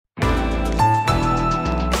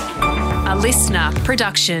A listener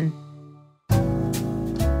production.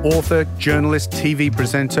 Author, journalist, TV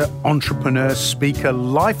presenter, entrepreneur, speaker,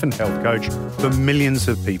 life and health coach for millions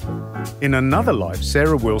of people. In another life,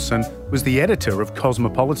 Sarah Wilson was the editor of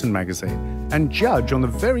Cosmopolitan magazine and judge on the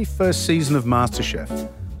very first season of MasterChef.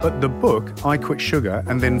 But the book, I Quit Sugar,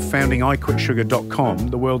 and then founding iQuitSugar.com,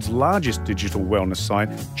 the world's largest digital wellness site,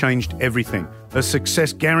 changed everything. A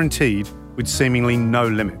success guaranteed with seemingly no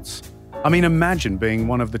limits. I mean, imagine being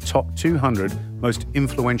one of the top 200 most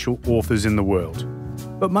influential authors in the world.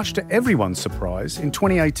 But much to everyone's surprise, in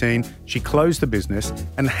 2018, she closed the business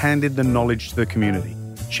and handed the knowledge to the community.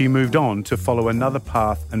 She moved on to follow another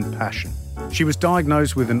path and passion. She was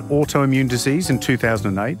diagnosed with an autoimmune disease in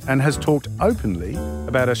 2008 and has talked openly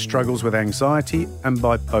about her struggles with anxiety and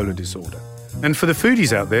bipolar disorder. And for the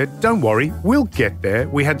foodies out there, don't worry, we'll get there.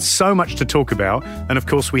 We had so much to talk about, and of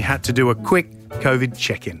course we had to do a quick COVID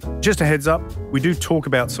check-in. Just a heads up, we do talk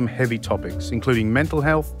about some heavy topics, including mental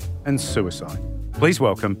health and suicide. Please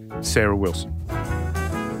welcome Sarah Wilson.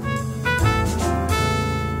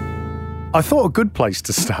 I thought a good place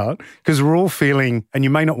to start, because we're all feeling, and you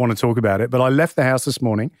may not want to talk about it, but I left the house this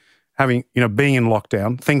morning being in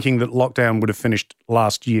lockdown, thinking that lockdown would have finished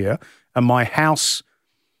last year, and my house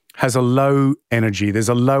has a low energy. There's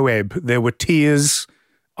a low ebb. There were tears.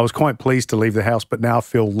 I was quite pleased to leave the house, but now I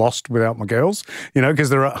feel lost without my girls, because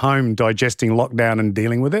they're at home digesting lockdown and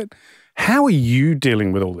dealing with it. How are you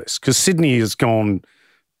dealing with all this? Because Sydney has gone,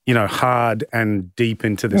 hard and deep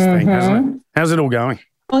into this thing, hasn't it? How's it all going?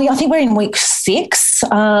 Well, I think we're in week 6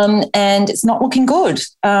 and it's not looking good.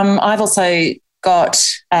 I've also got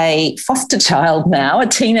a foster child now, a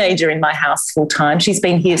teenager in my house full time. She's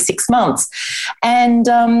been here 6 months. And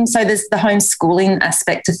so there's the homeschooling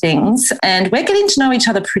aspect of things. And we're getting to know each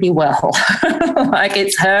other pretty well. Like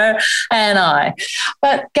it's her and I.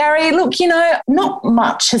 But Gary, look, not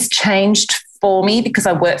much has changed for me because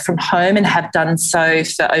I work from home and have done so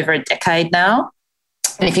for over a decade now.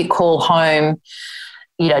 And if you call home,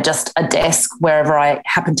 just a desk wherever I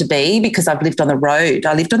happen to be, because I've lived on the road.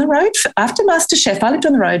 After MasterChef, I lived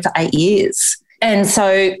on the road for 8 years. And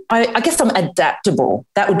so I guess I'm adaptable.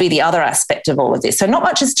 That would be the other aspect of all of this. So not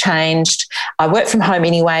much has changed. I work from home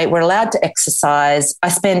anyway. We're allowed to exercise. I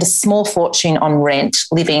spend a small fortune on rent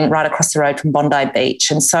living right across the road from Bondi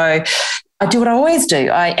Beach. And so I do what I always do.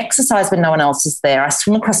 I exercise when no one else is there. I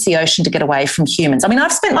swim across the ocean to get away from humans. I mean,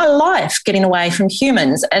 I've spent my life getting away from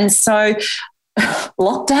humans. And so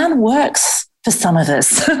lockdown works for some of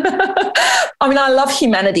us. I mean, I love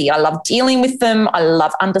humanity. I love dealing with them. I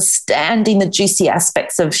love understanding the juicy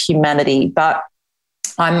aspects of humanity, but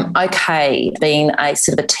I'm okay being a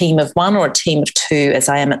sort of a team of one or a team of two as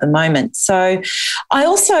I am at the moment. So I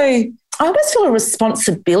always feel a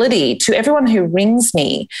responsibility to everyone who rings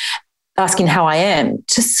me asking how I am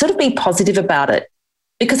to sort of be positive about it,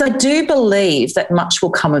 because I do believe that much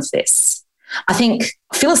will come of this. I think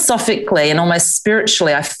philosophically and almost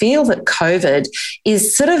spiritually, I feel that COVID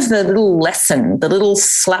is sort of the little lesson, the little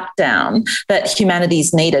slap down that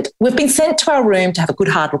humanity's needed. We've been sent to our room to have a good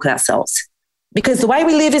hard look at ourselves because the way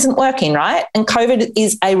we live isn't working, right? And COVID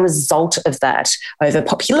is a result of that.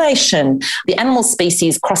 Overpopulation, the animal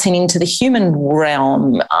species crossing into the human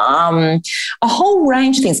realm, a whole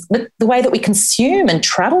range of things. But the way that we consume and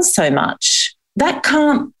travel so much, that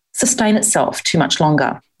can't sustain itself too much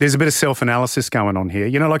longer. There's a bit of self-analysis going on here.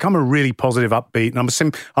 I'm a really positive, upbeat, and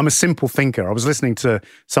I'm a simple thinker. I was listening to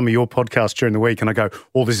some of your podcasts during the week and I go,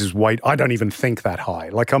 this is weight. I don't even think that high. I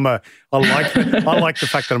like the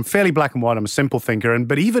fact that I'm fairly black and white. I'm a simple thinker.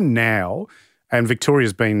 But even now, and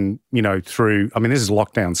Victoria's been, through, this is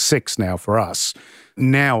lockdown 6 now for us.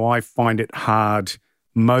 Now I find it hard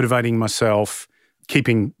motivating myself,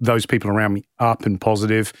 keeping those people around me up and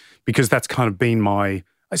positive, because that's kind of been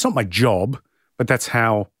it's not my job, but that's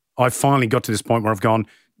how I finally got to this point where I've gone,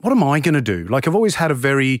 what am I going to do? I've always had a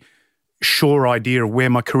very sure idea of where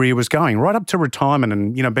my career was going, right up to retirement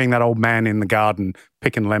and, being that old man in the garden,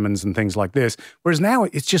 picking lemons and things like this. Whereas now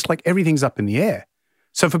it's just like everything's up in the air.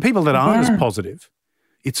 So for people that aren't as positive,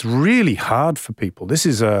 it's really hard for people. This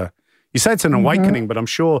is you say it's an awakening, but I'm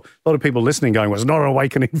sure a lot of people listening going, it's not an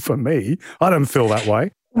awakening for me. I don't feel that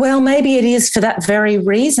way. Well, maybe it is for that very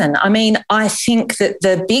reason. I think that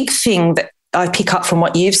the big thing that I pick up from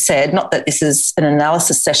what you've said, not that this is an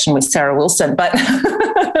analysis session with Sarah Wilson, but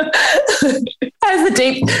as the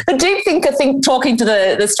deep thinker talking to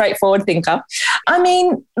the straightforward thinker.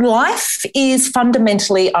 Life is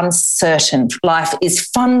fundamentally uncertain. Life is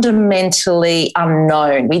fundamentally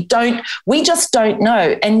unknown. We just don't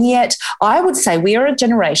know. And yet I would say we are a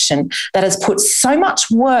generation that has put so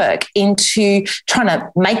much work into trying to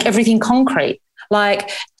make everything concrete.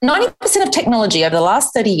 Like 90% of technology over the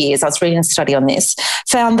last 30 years, I was reading a study on this,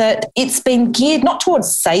 found that it's been geared not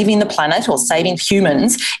towards saving the planet or saving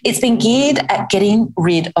humans, it's been geared at getting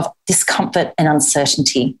rid of discomfort and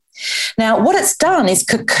uncertainty. Now, what it's done is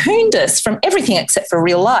cocooned us from everything except for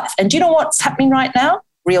real life. And do you know what's happening right now?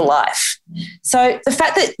 Real life. So the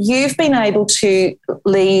fact that you've been able to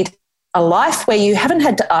lead a life where you haven't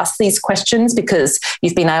had to ask these questions because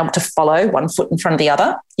you've been able to follow one foot in front of the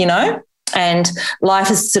other, you know, and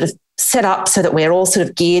life is sort of set up so that we're all sort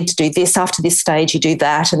of geared to do this. After this stage, you do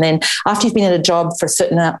that. And then after you've been in a job for a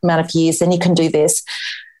certain amount of years, then you can do this.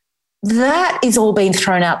 That is all being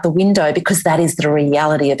thrown out the window because that is the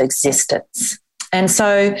reality of existence. And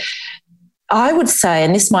so I would say,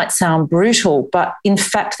 and this might sound brutal, but in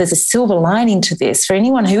fact, there's a silver lining to this for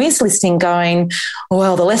anyone who is listening going,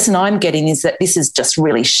 well, the lesson I'm getting is that this is just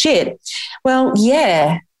really shit. Well,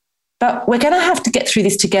 yeah, but we're going to have to get through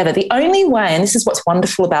this together. The only way, and this is what's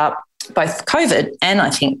wonderful about both COVID and I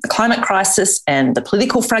think the climate crisis and the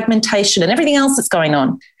political fragmentation and everything else that's going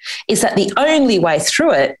on, is that the only way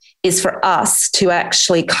through it is for us to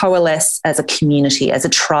actually coalesce as a community, as a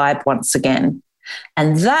tribe once again.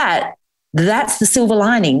 And that's the silver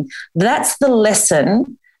lining. That's the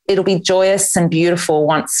lesson. It'll be joyous and beautiful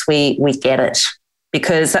once we get it,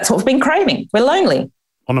 because that's what we've been craving. We're lonely.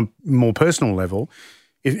 On a more personal level,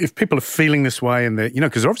 if people are feeling this way and they're, you know,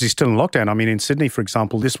 because they're obviously still in lockdown. I mean, in Sydney, for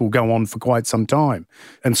example, this will go on for quite some time.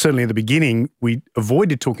 And certainly at the beginning, we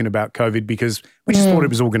avoided talking about COVID because we just thought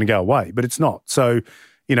it was all going to go away, but it's not. So,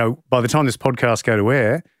 you know, by the time this podcast go to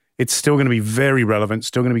air, it's still going to be very relevant,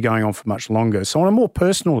 still going to be going on for much longer. So on a more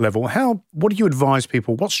personal level, what do you advise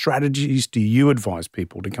people? What strategies do you advise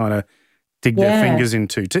people to kind of dig their fingers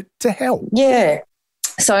into to help? Yeah.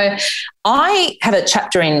 So I have a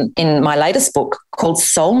chapter in my latest book called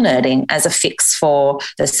Soul Nerding as a fix for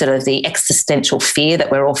the sort of the existential fear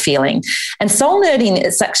that we're all feeling. And soul nerding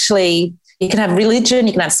is actually, you can have religion,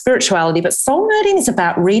 you can have spirituality, but soul nerding is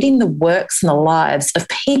about reading the works and the lives of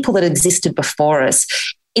people that existed before us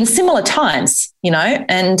in similar times, you know,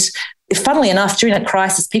 and funnily enough, during a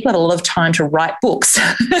crisis, people had a lot of time to write books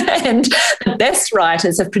and the best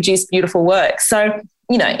writers have produced beautiful work. So,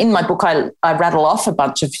 you know, in my book, I rattle off a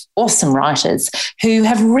bunch of awesome writers who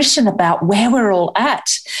have written about where we're all at.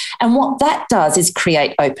 And what that does is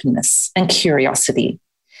create openness and curiosity.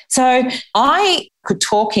 So I could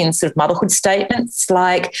talk in sort of motherhood statements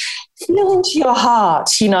like, feel into your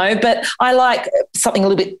heart, you know, but I like something a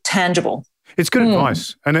little bit tangible. It's good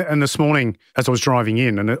advice. And this morning, as I was driving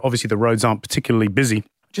in, and obviously the roads aren't particularly busy,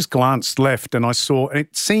 I just glanced left and I saw, and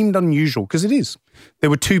it seemed unusual because it is. There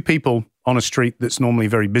were two people on a street that's normally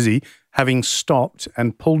very busy, having stopped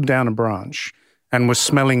and pulled down a branch and were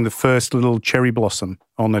smelling the first little cherry blossom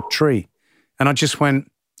on a tree. And I just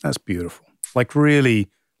went, that's beautiful, like really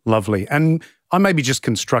lovely. And I may be just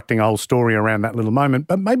constructing a whole story around that little moment,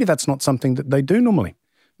 but maybe that's not something that they do normally.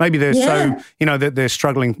 Maybe they're so, you know, they're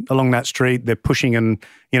struggling along that street, they're pushing and,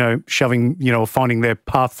 you know, shoving, you know, finding their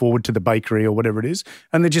path forward to the bakery or whatever it is.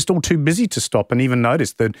 And they're just all too busy to stop and even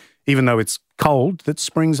notice that even though it's cold, that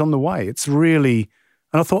spring's on the way. It's really,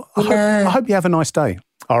 and I thought, I hope you have a nice day.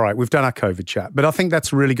 All right, we've done our COVID chat, but I think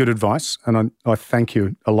that's really good advice, and I thank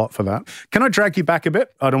you a lot for that. Can I drag you back a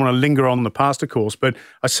bit? I don't want to linger on the past, of course, but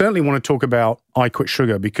I certainly want to talk about I Quit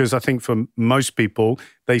Sugar, because I think for most people,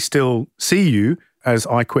 they still see you as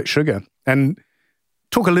I Quit Sugar. And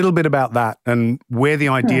talk a little bit about that and where the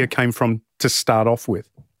idea came from to start off with.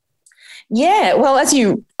 Yeah, well, I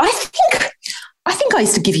think I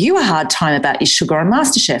used to give you a hard time about your sugar on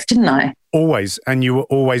MasterChef, didn't I? Always, and you were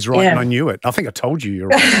always right, and I knew it. I think I told you you're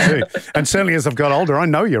right too. And certainly as I've got older, I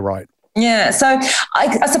know you're right. Yeah, so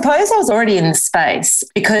I suppose I was already in the space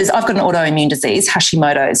because I've got an autoimmune disease,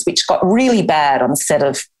 Hashimoto's, which got really bad on the set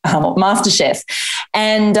of MasterChef.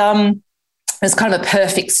 And it was kind of a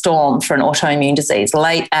perfect storm for an autoimmune disease,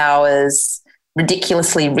 late hours,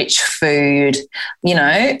 ridiculously rich food, you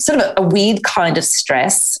know, sort of a weird kind of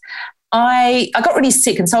stress. I got really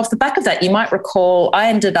sick. And so off the back of that, you might recall I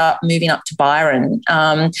ended up moving up to Byron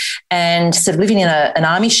and sort of living in an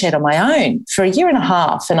army shed on my own for a year and a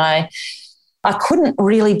half. And I couldn't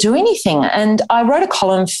really do anything. And I wrote a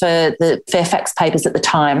column for the Fairfax papers at the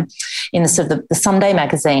time in the sort of the Sunday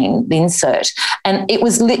magazine, the insert. And it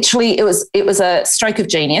was literally, it was a stroke of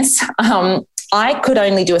genius. I could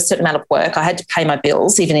only do a certain amount of work. I had to pay my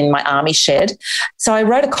bills, even in my army shed. So I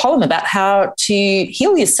wrote a column about how to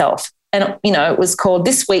heal yourself. And, you know, it was called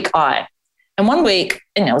This Week I. And one week,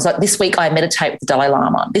 you know, it was like, this week I meditate with the Dalai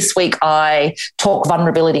Lama. This week I talk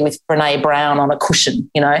vulnerability with Brene Brown on a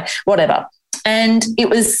cushion, you know, whatever. And it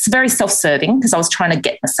was very self-serving because I was trying to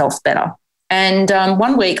get myself better. And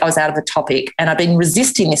one week I was out of the topic, and I've been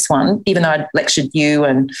resisting this one, even though I'd lectured you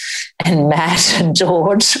and Matt and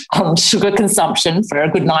George on sugar consumption for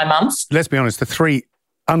a good 9 months. Let's be honest, the 3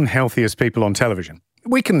 unhealthiest people on television.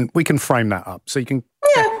 We can frame that up, so you can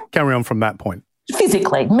carry on from that point.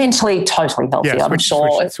 Physically, mentally, totally healthy, I'm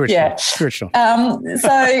sure. Switch on.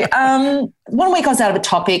 1 week I was out of a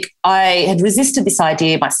topic. I had resisted this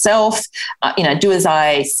idea myself, do as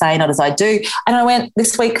I say, not as I do. And I went,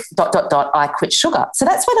 this week, ... I quit sugar. So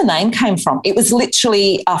that's where the name came from. It was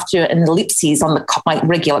literally after an ellipses on my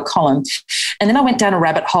regular column. And then I went down a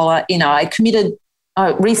rabbit hole. I committed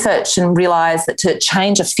research and realised that to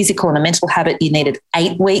change a physical and a mental habit, you needed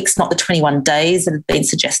 8 weeks, not the 21 days that had been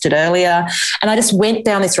suggested earlier. And I just went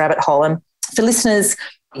down this rabbit hole. And for listeners,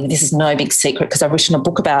 this is no big secret because I've written a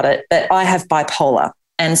book about it, but I have bipolar.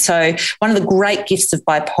 And so one of the great gifts of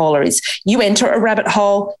bipolar is you enter a rabbit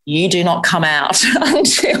hole, you do not come out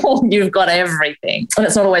until you've got everything. And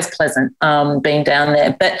it's not always pleasant being down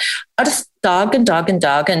there. But I just dug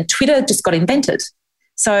and Twitter just got invented.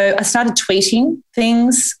 So I started tweeting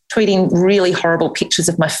really horrible pictures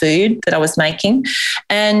of my food that I was making,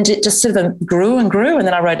 and it just sort of grew and grew, and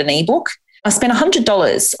then I wrote an ebook. I spent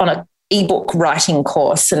 $100 on an ebook writing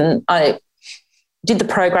course, and I did the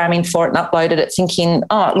programming for it and uploaded it thinking,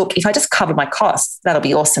 look, if I just cover my costs, that'll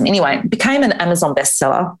be awesome. Anyway, it became an Amazon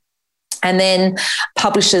bestseller. And then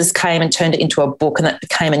publishers came and turned it into a book, and that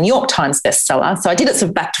became a New York Times bestseller. So I did it sort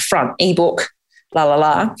of back to front, ebook,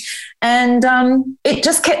 and it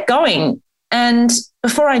just kept going. And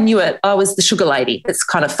before I knew it, I was the sugar lady. It's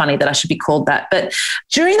kind of funny that I should be called that. But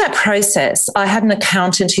during that process, I had an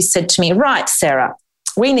accountant who said to me, right, Sarah,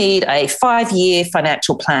 we need a 5-year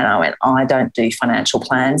financial plan. I went, I don't do financial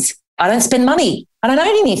plans. I don't spend money. I don't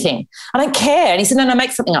own anything. I don't care. And he said, no,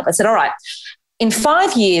 make something up. I said, all right, in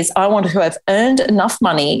 5 years, I want to have earned enough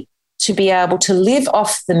money to be able to live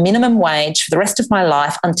off the minimum wage for the rest of my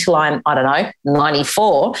life until I'm,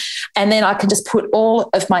 94. And then I can just put all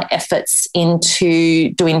of my efforts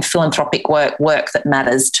into doing philanthropic work that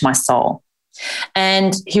matters to my soul.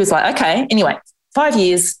 And he was like, okay, anyway, 5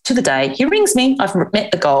 years to the day, he rings me, I've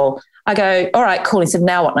met the goal. I go, all right, cool. He said,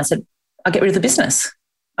 now what? And I said, I'll get rid of the business.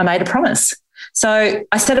 I made a promise. So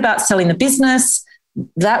I set about selling the business.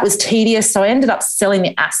 That was tedious. So I ended up selling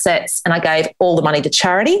the assets, and I gave all the money to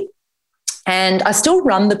charity. And I still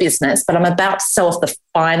run the business, but I'm about to sell off the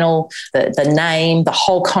name, the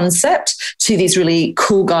whole concept to these really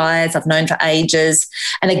cool guys I've known for ages.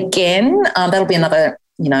 And again, that'll be another,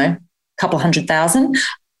 couple of $100,000.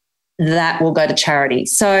 That will go to charity.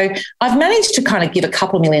 So I've managed to kind of give a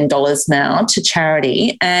couple of $1 million now to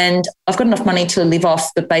charity, and I've got enough money to live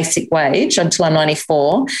off the basic wage until I'm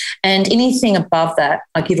 94. And anything above that,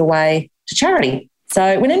 I give away to charity.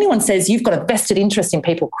 So when anyone says you've got a vested interest in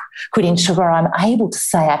people quitting sugar, I'm able to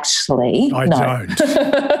say, actually, I don't.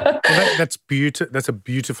 Well, that's a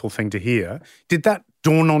beautiful thing to hear. Did that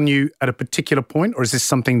dawn on you at a particular point, or is this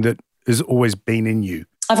something that has always been in you?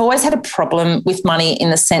 I've always had a problem with money in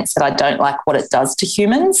the sense that I don't like what it does to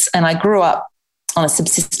humans. And I grew up on a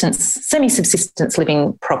semi-subsistence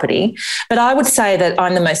living property. But I would say that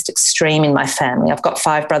I'm the most extreme in my family. I've got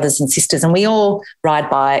 5 brothers and sisters, and we all ride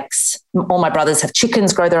bikes. All my brothers have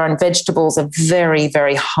chickens, grow their own vegetables, are very,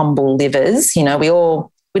 very humble livers. We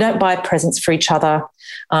don't buy presents for each other.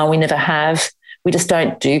 We never have. We just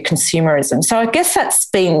don't do consumerism. So I guess that's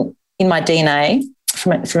been in my DNA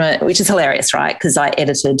which is hilarious, right? Because I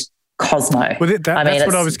edited Cosmo. Well, that's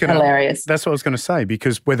what I was going hilarious. That's what I was going to say,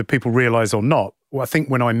 because whether people realise or not, I think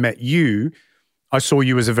when I met you, I saw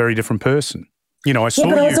you as a very different person. I saw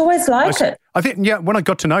you. I was always like it. I think, when I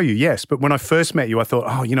got to know you, yes. But when I first met you, I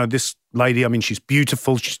thought, this lady, she's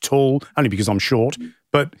beautiful, she's tall, only because I'm short.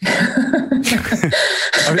 But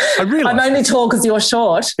I realised. I'm only tall because you're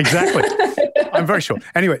short. Exactly. I'm very short.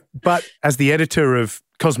 Anyway, but as the editor of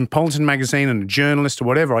Cosmopolitan magazine and a journalist or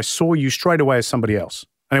whatever, I saw you straight away as somebody else.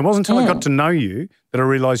 And it wasn't until I got to know you that I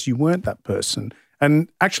realised you weren't that person. And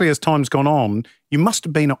actually, as time's gone on, you must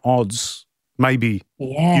have been at odds, maybe,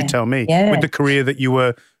 you tell me, with the career that you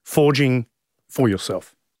were forging for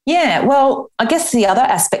yourself. Yeah, well, I guess the other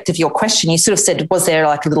aspect of your question, you sort of said, was there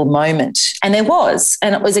like a little moment? And there was,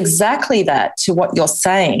 and it was exactly that to what you're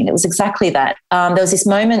saying. It was exactly that. There was this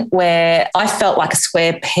moment where I felt like a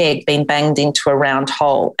square peg being banged into a round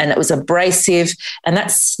hole, and it was abrasive. And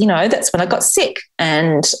that's when I got sick,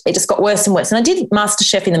 and it just got worse and worse. And I did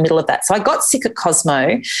MasterChef in the middle of that. So I got sick at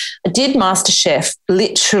Cosmo. I did MasterChef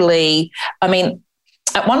literally,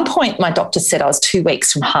 at one point, my doctor said I was 2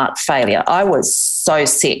 weeks from heart failure. I was so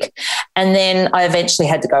sick. And then I eventually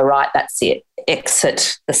had to go, right, that's it,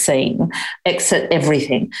 exit the scene, exit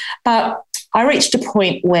everything. But I reached a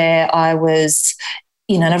point where I was,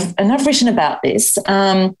 and I've written about this,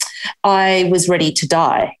 I was ready to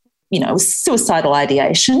die. It was suicidal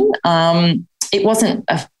ideation. It wasn't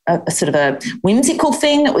a sort of a whimsical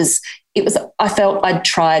thing. It was, I felt I'd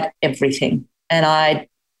tried everything and I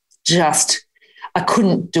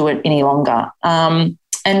couldn't do it any longer. And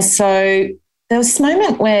so there was this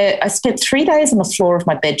moment where I spent 3 days on the floor of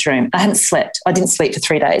my bedroom. I hadn't slept. I didn't sleep for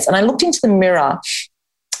 3 days. And I looked into the mirror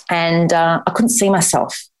and I couldn't see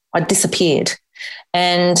myself. I disappeared.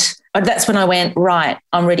 And that's when I went, right,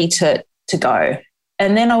 I'm ready to go.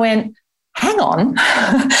 And then I went, hang on.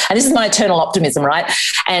 And this is my eternal optimism, right?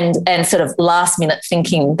 And sort of last minute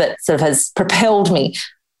thinking that sort of has propelled me.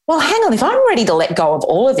 Well, hang on, if I'm ready to let go of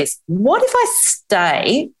all of this, what if I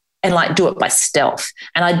stay and do it by stealth?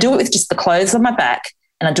 And I do it with just the clothes on my back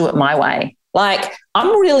and I do it my way. I'm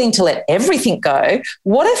willing to let everything go.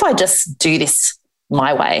 What if I just do this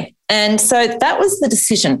my way? And so that was the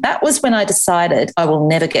decision. That was when I decided I will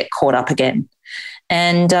never get caught up again.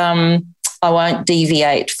 And I won't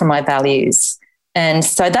deviate from my values. And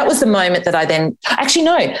so that was the moment that I then, actually,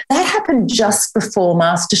 no, that happened just before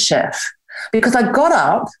MasterChef, because I got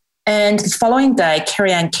up and the following day,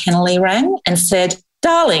 Kerri-Anne Kennerley rang and said,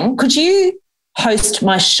 darling, could you host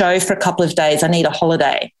my show for a couple of days? I need a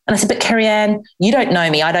holiday. And I said, but Kerri-Anne, you don't know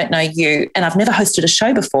me. I don't know you. And I've never hosted a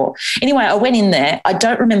show before. Anyway, I went in there. I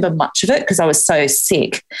don't remember much of it because I was so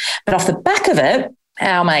sick. But off the back of it,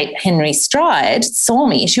 our mate Henry Stride saw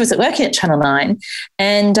me. She was working at Channel 9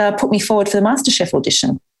 and put me forward for the MasterChef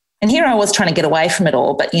audition. And here I was trying to get away from it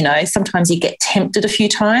all. But, sometimes you get tempted a few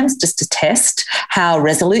times just to test how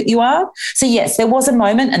resolute you are. So, yes, there was a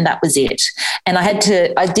moment and that was it. And I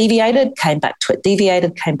deviated, came back to it,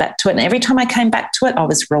 deviated, came back to it. And every time I came back to it, I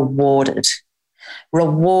was rewarded.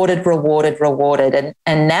 And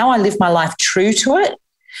now I live my life true to it.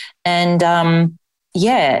 And,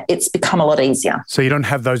 it's become a lot easier. So you don't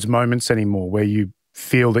have those moments anymore where you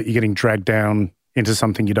feel that you're getting dragged down into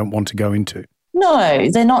something you don't want to go into? No,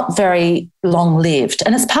 they're not very long-lived.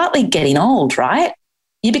 And it's partly getting old, right?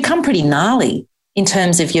 You become pretty gnarly in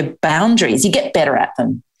terms of your boundaries. You get better at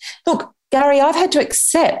them. Look, Gary, I've had to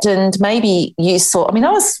accept, and maybe you saw,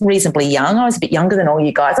 I was reasonably young. I was a bit younger than all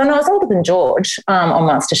you guys. I know I was older than George on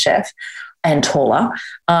MasterChef and taller.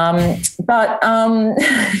 But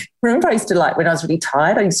remember I used to, when I was really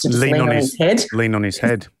tired, I used to just lean on his head. Lean on his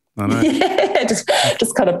head. I know. Yeah, just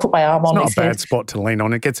kind of put my arm on his head. It's not a bad spot to lean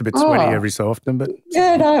on. It gets a bit sweaty every so often, but...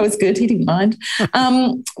 Yeah, no, it was good. He didn't mind.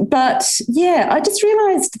 But, I just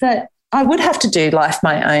realised that I would have to do life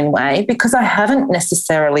my own way because I haven't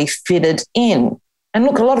necessarily fitted in. And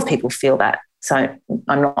look, a lot of people feel that. So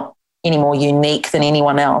I'm not any more unique than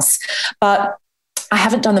anyone else. But I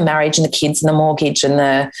haven't done the marriage and the kids and the mortgage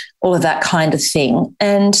and all of that kind of thing.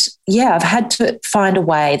 And I've had to find a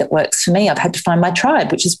way that works for me. I've had to find my tribe,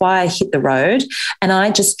 which is why I hit the road. And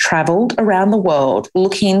I just traveled around the world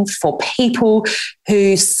looking for people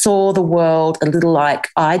who saw the world a little like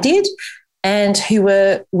I did and who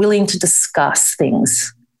were willing to discuss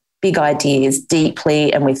things, big ideas,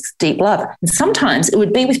 deeply and with deep love. And sometimes it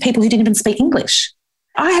would be with people who didn't even speak English.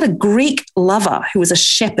 I had a Greek lover who was a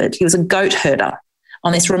shepherd. He was a goat herder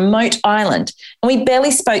on this remote island. And we barely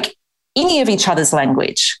spoke any of each other's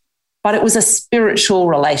language, but it was a spiritual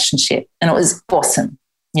relationship and it was awesome,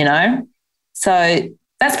 So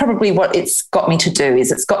that's probably what it's got me to do,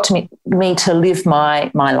 is it's got to me to live my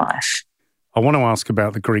life. I want to ask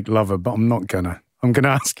about the Greek lover, but I'm not going to. I'm going to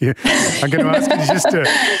ask you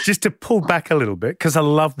just to pull back a little bit, because I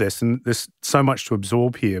love this and there's so much to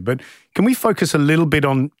absorb here. But can we focus a little bit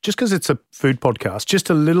on, just because it's a food podcast, just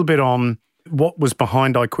a little bit on what was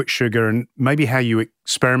behind I Quit Sugar and maybe how you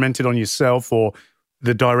experimented on yourself or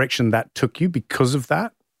the direction that took you because of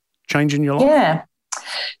that change in your life?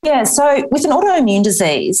 Yeah. So with an autoimmune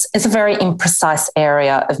disease, it's a very imprecise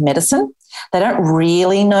area of medicine. They don't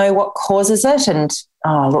really know what causes it. And,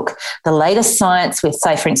 the latest science with,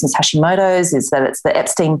 say, for instance, Hashimoto's is that it's the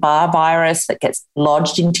Epstein-Barr virus that gets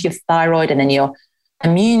lodged into your thyroid and then your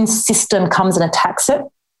immune system comes and attacks it.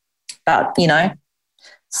 But,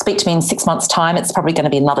 speak to me in 6 months' time, it's probably going to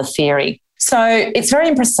be another theory. So it's very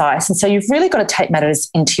imprecise. And so you've really got to take matters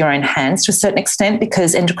into your own hands to a certain extent,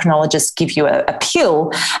 because endocrinologists give you a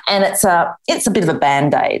pill and it's a bit of a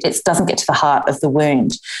Band-Aid. It doesn't get to the heart of the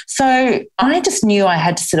wound. So I just knew I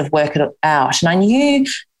had to sort of work it out. And I knew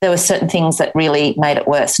there were certain things that really made it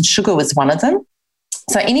worse. And sugar was one of them.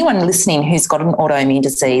 So anyone listening who's got an autoimmune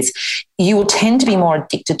disease, you will tend to be more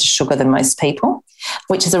addicted to sugar than most people,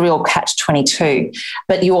 which is a real catch-22,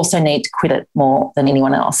 but you also need to quit it more than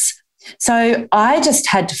anyone else. So I just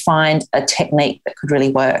had to find a technique that could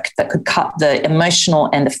really work, that could cut the emotional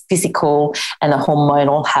and the physical and the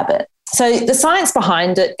hormonal habit. So the science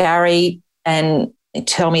behind it, Gary, and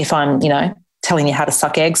tell me if I'm, telling you how to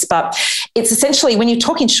suck eggs, but it's essentially, when you're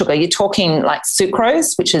talking sugar, you're talking like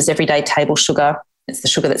sucrose, which is everyday table sugar. It's the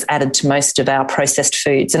sugar that's added to most of our processed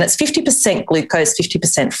foods. And it's 50% glucose,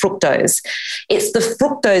 50% fructose. It's the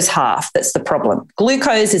fructose half that's the problem.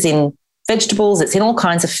 Glucose is in vegetables, it's in all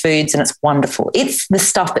kinds of foods, and it's wonderful. It's the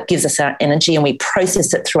stuff that gives us our energy, and we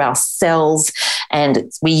process it through our cells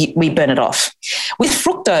and we burn it off. With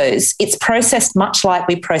fructose, it's processed much like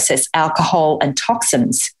we process alcohol and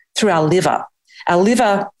toxins through our liver. Our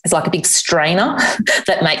liver is like a big strainer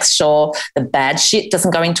that makes sure the bad shit doesn't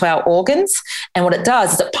go into our organs. And what it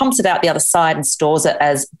does is it pumps it out the other side and stores it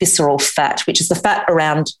as visceral fat, which is the fat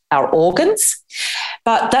around our organs.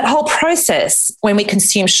 But that whole process, when we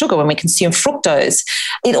consume sugar, when we consume fructose,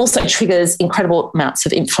 it also triggers incredible amounts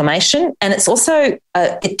of inflammation. And it's also,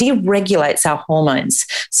 it deregulates our hormones.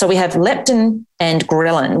 So we have leptin and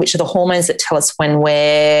ghrelin, which are the hormones that tell us when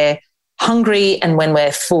we're hungry and when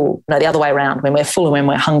we're full. No, the other way around, when we're full and when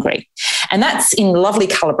we're hungry. And that's in lovely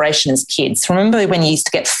calibration as kids. Remember when you used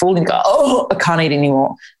to get full and go, oh, I can't eat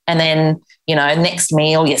anymore. And then, next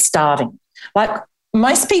meal, you're starving. Like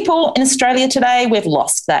most people in Australia today, we've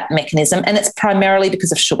lost that mechanism, and it's primarily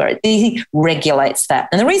because of sugar. It deregulates that.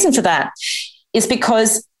 And the reason for that is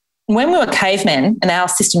because when we were cavemen, and our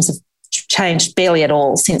systems have changed barely at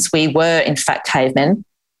all since we were, in fact, cavemen,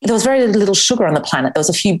 there was very little sugar on the planet. There was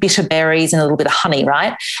a few bitter berries and a little bit of honey,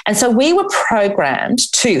 right? And so we were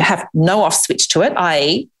programmed to have no off switch to it,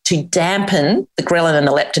 i.e. to dampen the ghrelin and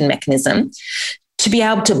the leptin mechanism, to be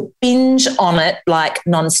able to binge on it like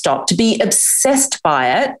nonstop, to be obsessed by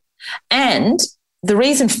it. And the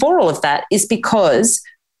reason for all of that is because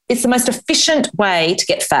it's the most efficient way to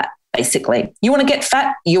get fat. Basically, you want to get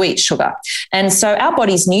fat, you eat sugar. And so our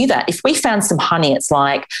bodies knew that. If we found some honey, it's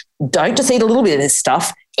like, don't just eat a little bit of this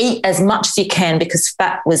stuff, eat as much as you can, because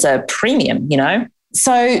fat was a premium,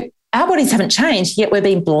 So our bodies haven't changed, yet we're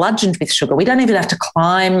being bludgeoned with sugar. We don't even have to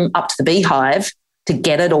climb up to the beehive to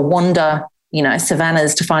get it, or wander,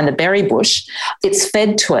 savannas to find the berry bush. It's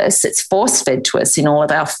fed to us, it's force fed to us in all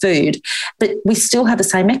of our food, but we still have the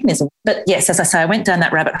same mechanism. But yes, as I say, I went down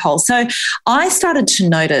that rabbit hole. So I started to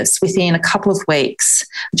notice within a couple of weeks,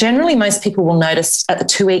 generally most people will notice at the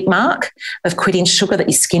 2-week mark of quitting sugar that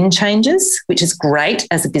your skin changes, which is great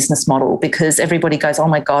as a business model, because everybody goes, oh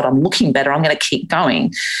my God, I'm looking better, I'm going to keep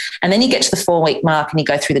going. And then you get to the 4-week mark and you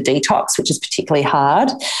go through the detox, which is particularly hard,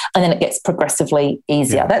 and then it gets progressively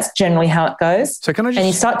easier. Yeah. That's generally how it goes. So can I just... And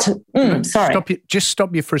you start to...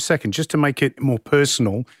 Stop you for a second, just to make it more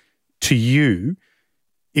personal to you.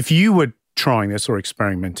 If you were trying this or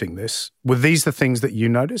experimenting this, were these the things that you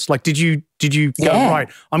noticed? Like, did you go, right,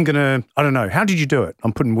 I don't know. How did you do it?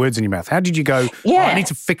 I'm putting words in your mouth. How did you go, I need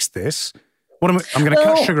to fix this? I'm going to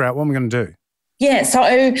cut sugar out. What am I going to do? Yeah. So,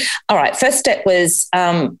 all right. First step was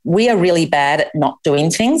we are really bad at not doing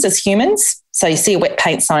things as humans. So you see a wet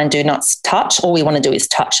paint sign, do not touch. All we want to do is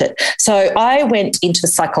touch it. So I went into the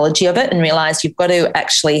psychology of it and realized you've got to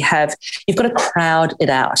crowd it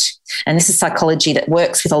out. And this is psychology that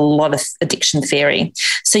works with a lot of addiction theory.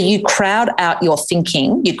 So you crowd out your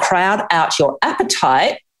thinking, you crowd out your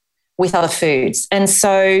appetite with other foods. And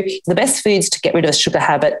so the best foods to get rid of a sugar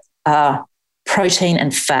habit are protein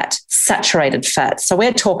and fat, saturated fat. So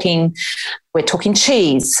we're talking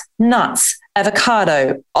cheese, nuts,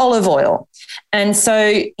 avocado, olive oil. And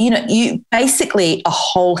so, you basically a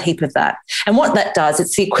whole heap of that. And what that does,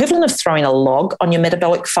 it's the equivalent of throwing a log on your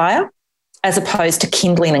metabolic fire as opposed to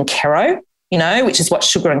kindling and kero, which is what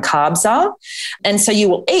sugar and carbs are. And so you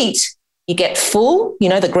will eat, you get full, the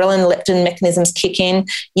ghrelin leptin mechanisms kick in,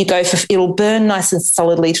 it'll burn nice and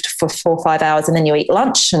solidly for 4 or 5 hours, and then you eat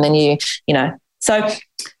lunch, and then So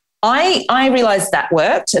I realized that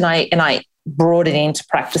worked, and I brought it into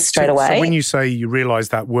practice straight away. So when you say you realised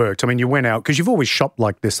that worked, I mean, you went out, because you've always shopped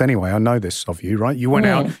like this anyway, I know this of you, right? You went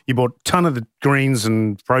out, you bought a ton of the greens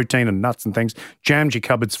and protein and nuts and things, jammed your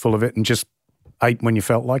cupboards full of it, and just ate when you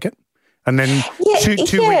felt like it. And then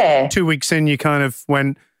 2 weeks in, you kind of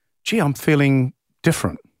went, gee, I'm feeling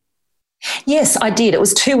different. Yes, I did. It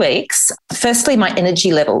was 2 weeks. Firstly, my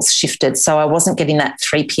energy levels shifted, so I wasn't getting that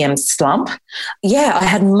 3 p.m. slump. Yeah, I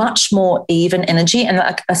had much more even energy. And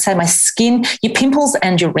like I say, my skin, your pimples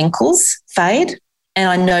and your wrinkles fade,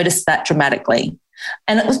 and I noticed that dramatically.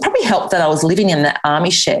 And it was probably helped that I was living in that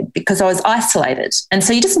army shed because I was isolated. And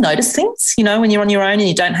so you just notice things, when you're on your own and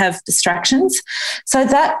you don't have distractions. So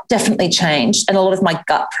that definitely changed. And a lot of my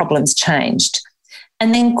gut problems changed.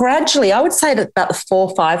 And then gradually, I would say at about the 4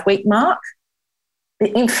 or 5 week mark,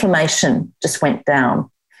 the inflammation just went down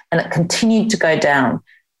and it continued to go down.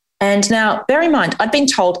 And now, bear in mind, I'd been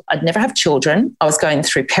told I'd never have children. I was going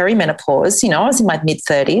through perimenopause. I was in my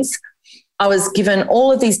mid-30s. I was given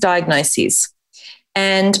all of these diagnoses.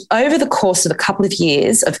 And over the course of a couple of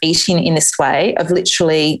years of eating in this way, of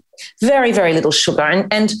literally very, very little sugar.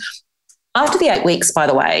 And after the 8 weeks, by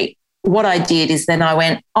the way, what I did is then I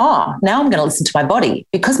went, now I'm going to listen to my body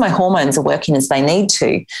because my hormones are working as they need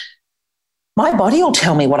to. My body will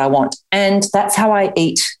tell me what I want. And that's how I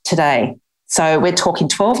eat today. So we're talking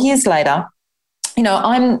 12 years later.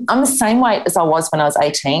 I'm the same weight as I was when I was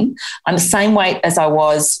 18. I'm the same weight as I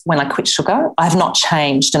was when I quit sugar. I have not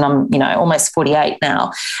changed, and I'm, almost 48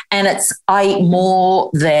 now. And I eat more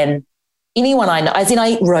than anyone I know, as in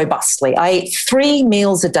I eat robustly. I eat 3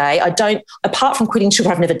 meals a day. Apart from quitting sugar,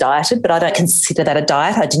 I've never dieted, but I don't consider that a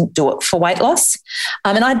diet. I didn't do it for weight loss.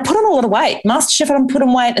 And I put on a lot of weight. MasterChef, I put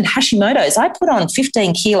on weight, and Hashimoto's, I put on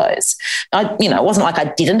 15 kilos. It wasn't like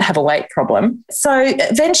I didn't have a weight problem. So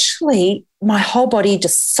eventually my whole body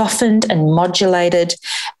just softened and modulated.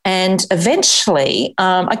 And eventually,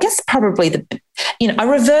 I guess probably I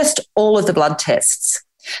reversed all of the blood tests.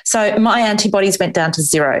 So my antibodies went down to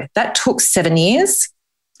 0. That took 7 years.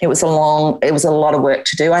 It was a lot of work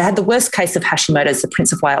to do. I had the worst case of Hashimoto's the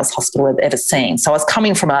Prince of Wales Hospital had ever seen. So I was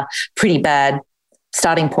coming from a pretty bad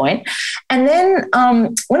starting point. And then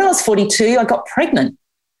when I was 42, I got pregnant.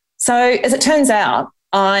 So as it turns out,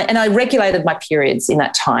 I regulated my periods in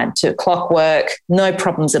that time to clockwork, no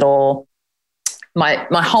problems at all. My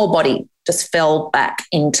whole body just fell back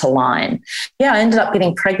into line. Yeah, I ended up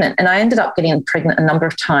getting pregnant, and I ended up getting pregnant a number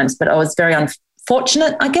of times, but I was very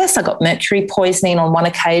unfortunate, I guess. I got mercury poisoning on one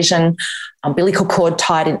occasion, umbilical cord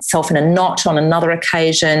tied itself in a knot on another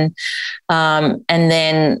occasion, and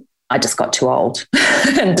then I just got too old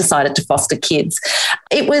and decided to foster kids.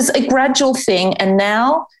 It was a gradual thing, and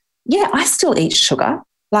now, I still eat sugar.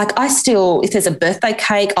 If there's a birthday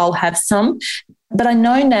cake, I'll have some. But I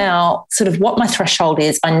know now sort of what my threshold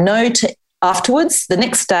is. I know afterwards, the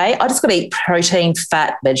next day, I just got to eat protein,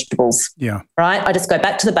 fat, vegetables. Yeah. Right? I just go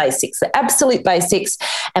back to the basics, the absolute basics,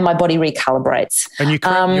 and my body recalibrates. And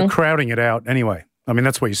you're crowding it out anyway. I mean,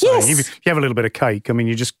 that's what you're saying. Yes. If you have a little bit of cake, I mean,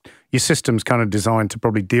 your system's kind of designed to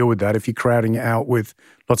probably deal with that if you're crowding it out with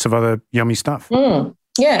lots of other yummy stuff.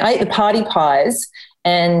 Yeah, I ate the party pies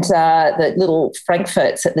and the little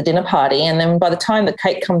Frankfurts at the dinner party. And then by the time the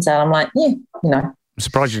cake comes out, I'm like, I'm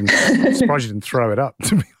surprised you didn't throw it up,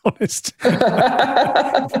 to be honest.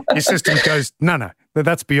 Your system goes, no,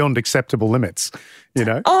 that's beyond acceptable limits,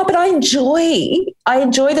 Oh, but I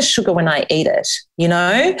enjoy the sugar when I eat it,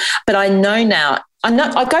 But I know now,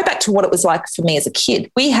 I go back to what it was like for me as a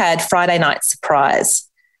kid. We had Friday night surprise,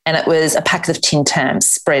 and it was a packet of Tim Tams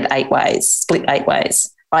split 8 ways.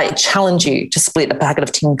 I challenge you to split a packet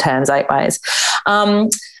of Tim Tams 8 ways.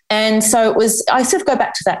 And so I sort of go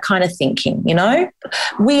back to that kind of thinking,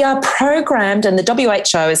 We are programmed, and the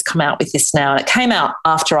WHO has come out with this now, and it came out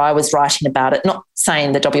after I was writing about it, not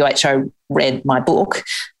saying the WHO read my book.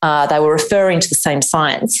 They were referring to the same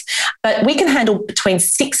science. But we can handle between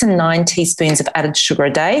 6 and 9 teaspoons of added sugar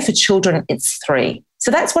a day. For children, it's 3. So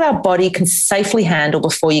that's what our body can safely handle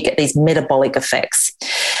before you get these metabolic effects.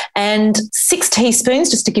 And 6 teaspoons,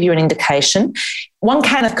 just to give you an indication, 1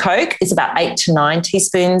 can of Coke is about 8 to 9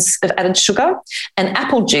 teaspoons of added sugar, and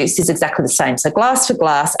apple juice is exactly the same. So glass for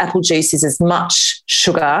glass, apple juice is as much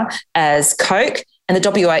sugar as Coke, and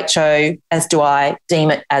the WHO, as do I, deem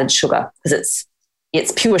it added sugar because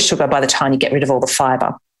it's pure sugar by the time you get rid of all the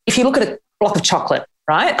fibre. If you look at a block of chocolate,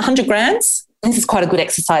 right, 100 grams, this is quite a good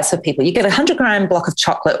exercise for people. You get a 100-gram block of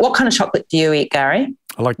chocolate. What kind of chocolate do you eat, Gary?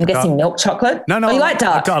 I'm guessing milk chocolate? No. You like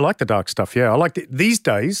dark? I like the dark stuff, yeah. I like these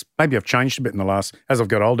days, maybe I've changed a bit as I've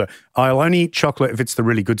got older, I'll only eat chocolate if it's the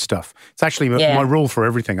really good stuff. It's actually my rule for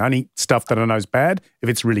everything. I only eat stuff that I know is bad if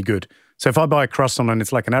it's really good. So if I buy a croissant and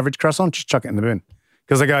it's like an average croissant, just chuck it in the bin.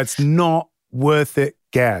 Because I go, it's not worth it,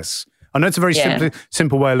 gas. I know it's a very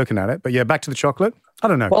simple way of looking at it, but back to the chocolate. I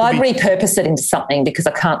don't know. Well, I'd repurpose it into something because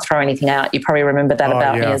I can't throw anything out. You probably remember that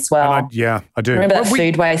about me as well. I do. Remember that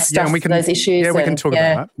food waste stuff, those issues? Yeah, we can talk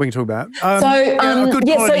about that. We can talk about that. A good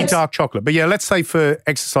quality dark chocolate. But let's say for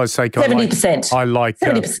exercise sake, 70%. I like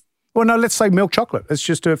 70%. Well, no, let's say milk chocolate. Let's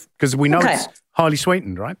just because we know it's highly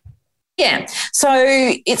sweetened, right? Yeah. So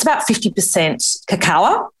it's about 50%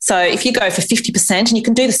 cacao. So if you go for 50%, and you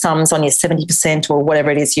can do the sums on your 70% or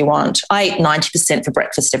whatever it is you want. I eat 90% for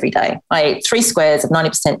breakfast every day. I eat 3 squares of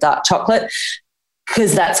 90% dark chocolate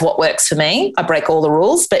because that's what works for me. I break all the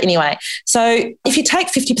rules. But anyway, so if you take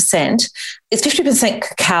 50%, it's 50%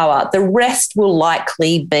 cacao. The rest will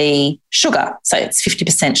likely be sugar. So it's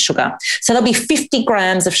 50% sugar. So there'll be 50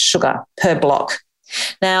 grams of sugar per block.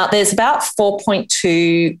 Now, there's about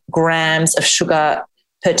 4.2 grams of sugar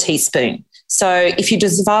per teaspoon. So if you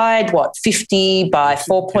divide, 50 by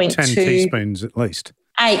 4.2... 10 teaspoons at least.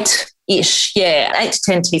 8-ish, 8 to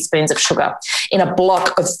 10 teaspoons of sugar in a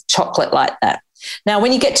block of chocolate like that. Now,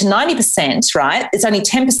 when you get to 90%, right, it's only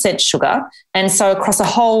 10% sugar. And so across a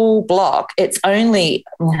whole block, it's only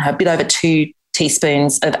a bit over 2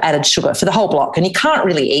 teaspoons of added sugar for the whole block. And you can't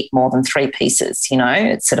really eat more than 3 pieces,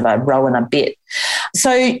 it's sort of a row and a bit.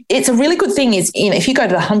 So it's a really good thing is, if you go to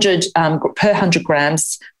the 100 per 100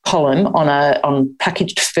 grams column on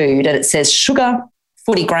packaged food and it says sugar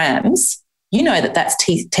 40 grams, that's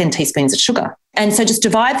 10 teaspoons of sugar. And so just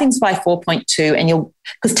divide things by 4.2 and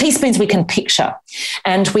because teaspoons we can picture,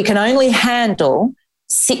 and we can only handle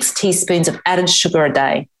 6 teaspoons of added sugar a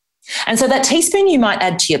day. And so that teaspoon you might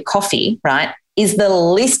add to your coffee, right, is the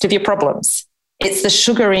least of your problems. It's the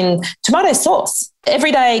sugar in tomato sauce.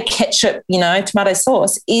 Everyday ketchup, tomato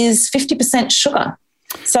sauce is 50% sugar.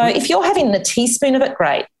 So if you're having a teaspoon of it,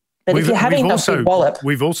 great. But if you're having a big wallop.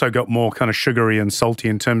 We've also got more kind of sugary and salty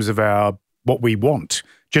in terms of what we want,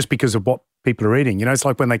 just because of what people are eating. It's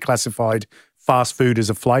like when they classified fast food as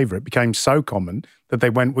a flavour, it became so common that they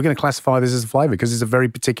went, we're going to classify this as a flavour because it's a very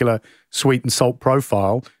particular sweet and salt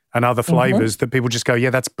profile and other flavours that people just go, yeah,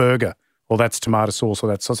 that's burger or that's tomato sauce or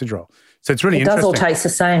that's sausage roll. So it's really interesting. It does all taste the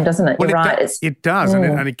same, doesn't it? Well, You're right. It does,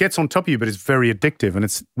 and it gets on top of you, but it's very addictive.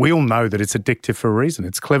 And we all know that it's addictive for a reason.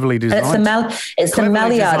 It's cleverly designed. It's the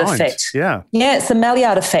Maillard effect. Yeah. Yeah, it's the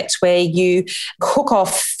Maillard effect where you cook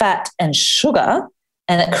off fat and sugar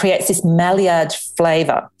and it creates this Maillard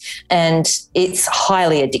flavour, and it's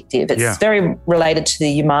highly addictive. It's very related to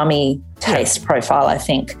the umami taste profile, I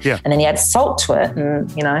think. Yeah. And then you add salt to it and,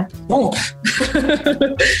 boom.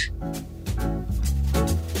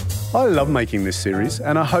 I love making this series,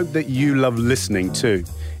 and I hope that you love listening too.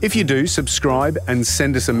 If you do, subscribe and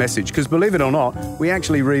send us a message, because believe it or not, we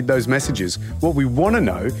actually read those messages. What we want to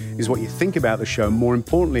know is what you think about the show, more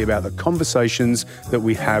importantly about the conversations that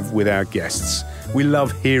we have with our guests. We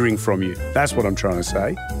love hearing from you. That's what I'm trying to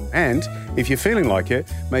say. And if you're feeling like it,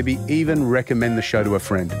 maybe even recommend the show to a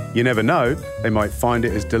friend. You never know, they might find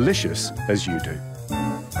it as delicious as you do.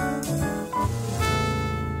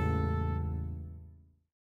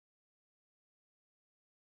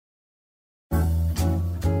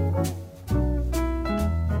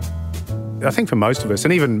 I think for most of us,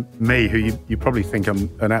 and even me, who you probably think I'm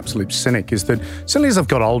an absolute cynic, is that certainly as I've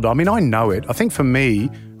got older, I know it. I think for me,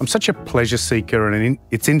 I'm such a pleasure seeker, and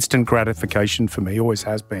it's instant gratification for me, always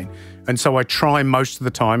has been. And so I try most of the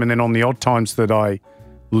time, and then on the odd times that I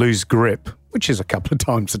lose grip, which is a couple of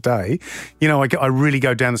times a day, I really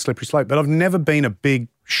go down the slippery slope. But I've never been a big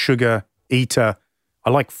sugar eater. I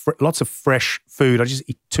like lots of fresh food. I just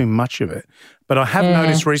eat too much of it. But I have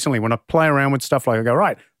noticed recently when I play around with stuff, like I go,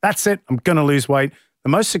 right, that's it. I'm going to lose weight. The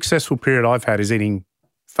most successful period I've had is eating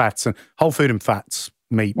fats and whole food and fats,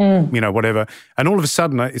 meat, whatever. And all of a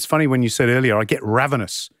sudden, it's funny when you said earlier, I get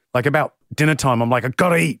ravenous. Like about dinner time, I'm like, I got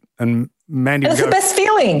to eat. And Mandy That's the best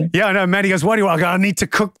feeling. Yeah, I know. Mandy goes, why do you want? I go, I need to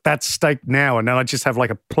cook that steak now. And then I just have like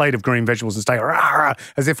a plate of green vegetables and steak,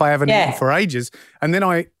 as if I haven't eaten for ages. And then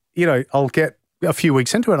I'll get a few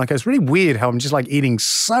weeks into it and I go, it's really weird how I'm just like eating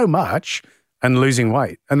so much and losing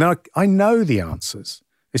weight. And then I know the answers.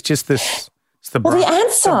 It's just this, it's the brain. Well, the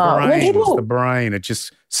answer, It's the brain. It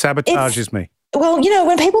just sabotages me. Well,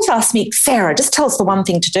 when people ask me, Sarah, just tell us the one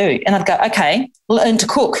thing to do. And I'd go, okay, learn to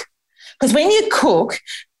cook. Because when you cook,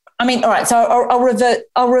 all right, so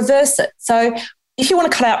I'll reverse it. So if you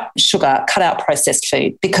want to cut out sugar, cut out processed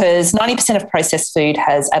food, because 90% of processed food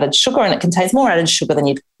has added sugar and it contains more added sugar than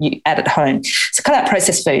you add at home. So cut out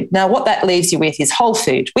processed food. Now, what that leaves you with is whole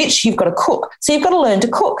food, which you've got to cook. So you've got to learn to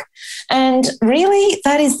cook. And really,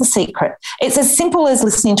 that is the secret. It's as simple as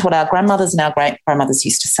listening to what our grandmothers and our great-grandmothers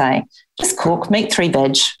used to say. Just cook, meat, 3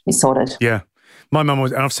 veg, be sorted. Yeah. My mum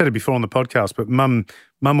was, and I've said it before on the podcast, but mum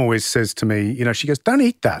always says to me, she goes, don't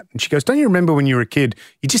eat that. And she goes, don't you remember when you were a kid,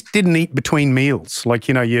 you just didn't eat between meals? Like,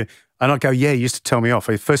 and I go, yeah, you used to tell me off.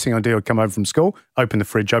 The first thing I do, I'd come home from school, open the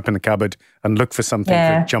fridge, open the cupboard and look for something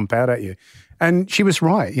to jump out at you. And she was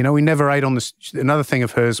right. We never ate on the, another thing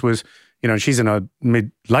of hers was, she's in her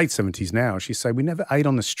late 70s now. She'd say, we never ate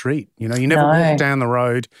on the street. You never walked down the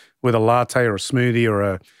road with a latte or a smoothie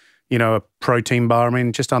or a protein bar. I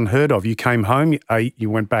mean, just unheard of. You came home, you ate, you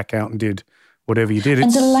went back out and did whatever you did. And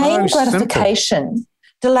it's delaying so gratification.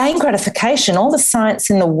 Delaying gratification, all the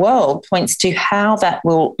science in the world points to how that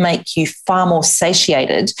will make you far more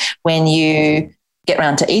satiated when you get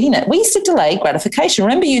around to eating it. We used to delay gratification.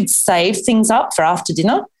 Remember, you'd save things up for after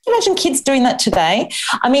dinner? Can you imagine kids doing that today?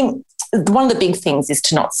 I mean, one of the big things is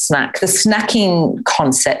to not snack. The snacking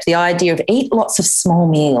concept, the idea of eat lots of small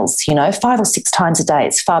meals, 5 or 6 times a day,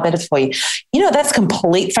 it's far better for you. That's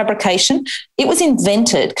complete fabrication. It was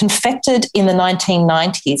invented, confected in the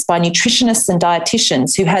 1990s by nutritionists and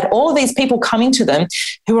dietitians who had all of these people coming to them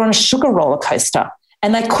who were on a sugar roller coaster.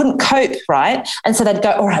 And they couldn't cope, right? And so they'd go,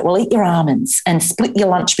 all right, well, eat your almonds and split your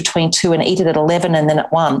lunch between 2 and eat it at 11 and then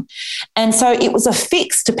at 1. And so it was a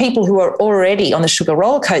fix to people who were already on the sugar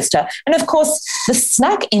roller coaster. And, of course, the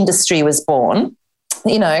snack industry was born,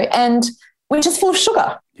 and we're just full of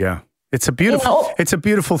sugar. Yeah. It's a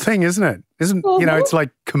beautiful thing, isn't it? It's like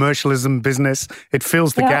commercialism business. It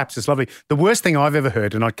fills the gaps. It's lovely. The worst thing I've ever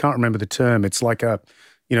heard, and I can't remember the term, it's like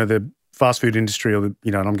the fast food industry and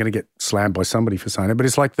I'm going to get slammed by somebody for saying it, but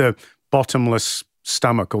it's like the bottomless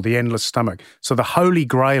stomach or the endless stomach. So the holy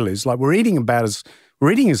grail is like we're eating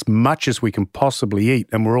as much as we can possibly eat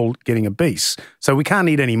and we're all getting obese. So we can't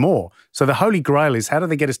eat any more. So the holy grail is how do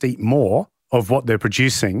they get us to eat more of what they're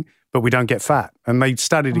producing, but we don't get fat? And they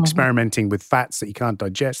started experimenting with fats that you can't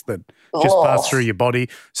digest that just pass through your body.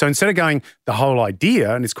 So instead of going the whole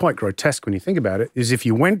idea, and it's quite grotesque when you think about it, is if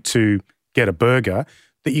you went to get a burger,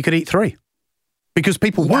 that you could eat 3 because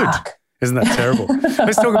people would. Isn't that terrible?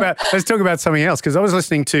 Let's talk about something else because I was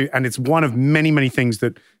listening to, and it's one of many, many things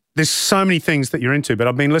that there's so many things that you're into, but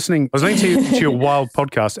I was listening to your Wild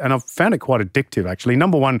podcast and I've found it quite addictive actually.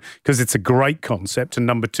 Number one, because it's a great concept, and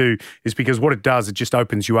number two is because what it does, it just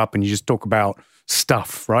opens you up and you just talk about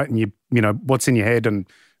stuff, right? And you what's in your head and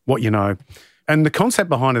what you know. And the concept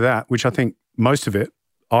behind that, which I think most of it,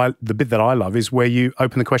 the bit that I love is where you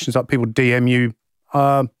open the questions up, people DM you,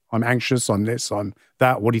 I'm anxious, I'm this, I'm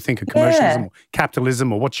that. What do you think of commercialism or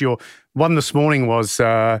capitalism? Or what's your one this morning was,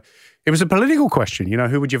 it was a political question.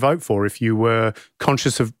 Who would you vote for if you were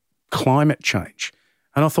conscious of climate change?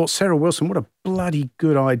 And I thought, Sarah Wilson, what a bloody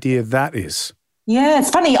good idea that is. Yeah, it's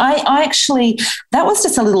funny. I actually, that was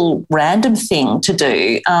just a little random thing to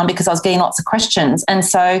do because I was getting lots of questions. And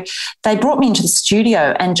so they brought me into the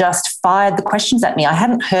studio and just fired the questions at me. I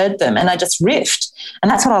hadn't heard them and I just riffed. And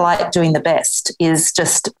that's what I like doing the best is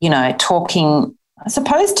just, talking, I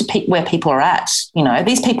suppose, to where people are at.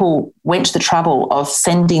 These people went to the trouble of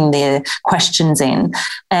sending their questions in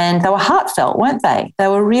and they were heartfelt, weren't they? They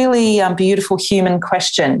were really beautiful human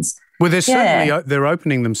questions. Well, they're certainly they're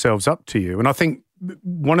opening themselves up to you. And I think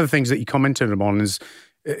one of the things that you commented on is,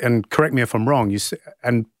 and correct me if I'm wrong,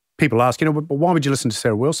 and people ask, but why would you listen to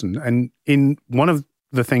Sarah Wilson? And in one of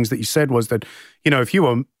the things that you said was that, if you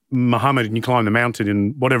were Muhammad and you climbed the mountain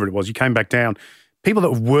and whatever it was, you came back down, people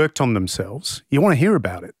that have worked on themselves, you want to hear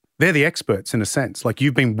about it. They're the experts in a sense. Like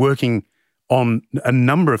you've been working on a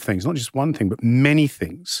number of things, not just one thing, but many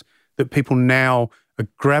things that people now are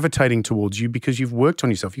gravitating towards you because you've worked on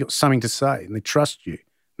yourself. You've got something to say and they trust you.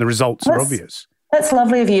 The results are obvious. That's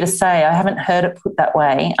lovely of you to say. I haven't heard it put that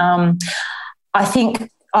way. I think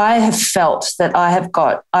I have felt that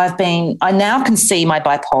I now can see my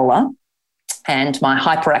bipolar and my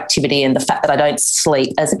hyperactivity and the fact that I don't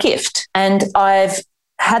sleep as a gift. And I've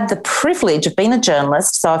had the privilege of being a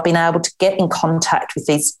journalist, so I've been able to get in contact with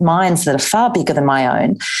these minds that are far bigger than my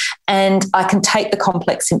own, and I can take the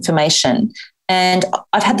complex information. And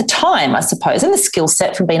I've had the time, I suppose, and the skill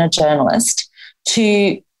set from being a journalist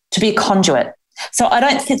to be a conduit. So I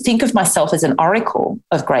don't think of myself as an oracle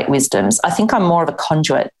of great wisdoms. I think I'm more of a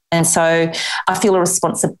conduit. And so I feel a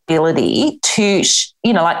responsibility to,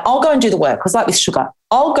 I'll go and do the work. It was like with sugar.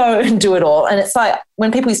 I'll go and do it all. And it's like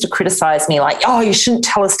when people used to criticize me, like, oh, you shouldn't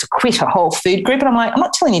tell us to quit a whole food group. And I'm like, I'm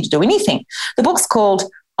not telling you to do anything. The book's called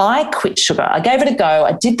I Quit Sugar. I gave it a go.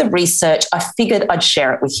 I did the research. I figured I'd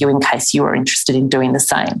share it with you in case you were interested in doing the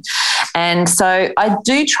same. And so I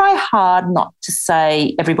do try hard not to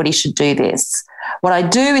say everybody should do this. What I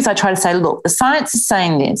do is I try to say, look, the science is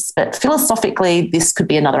saying this, but philosophically, this could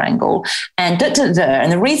be another angle. And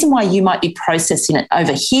And the reason why you might be processing it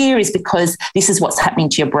over here is because this is what's happening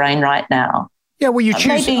to your brain right now. Yeah, well, you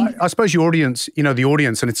choose, I suppose your audience, the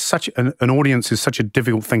audience, and it's such an audience is such a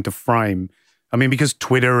difficult thing to frame. I mean, because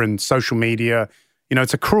Twitter and social media,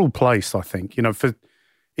 it's a cruel place, I think.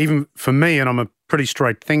 Even for me, and I'm a pretty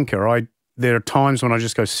straight thinker, there are times when I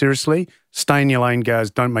just go, seriously, stay in your lane,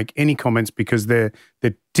 Gaz. Don't make any comments because they're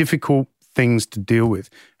difficult things to deal with.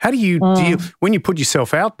 How do you deal when you put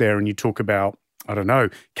yourself out there and you talk about, I don't know,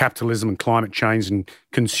 capitalism and climate change and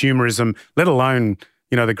consumerism, let alone,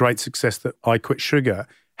 the great success that I Quit Sugar.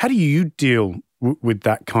 How do you deal with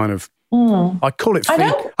that kind of, I call it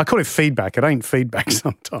feedback. It ain't feedback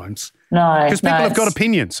sometimes. No. Because people have got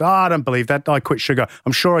opinions. I don't believe that. I Quit Sugar.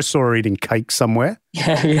 I'm sure I saw her eating cake somewhere.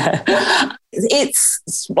 Yeah. It's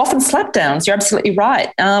often slapdowns. You're absolutely right.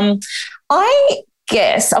 I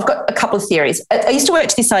guess I've got a couple of theories. I used to work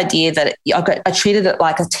to this idea that I treated it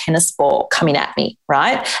like a tennis ball coming at me,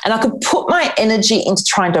 right? And I could put my energy into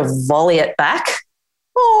trying to volley it back,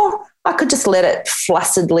 or I could just let it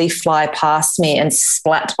flaccidly fly past me and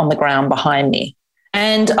splat on the ground behind me.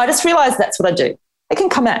 And I just realized that's what I do. It can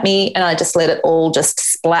come at me and I just let it all just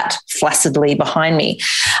splat flaccidly behind me.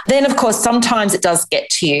 Then, of course, sometimes it does get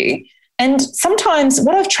to you. And sometimes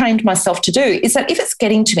what I've trained myself to do is that if it's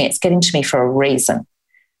getting to me for a reason.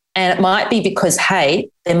 And it might be because, hey,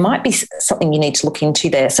 there might be something you need to look into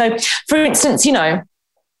there. So, for instance,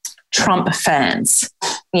 Trump fans,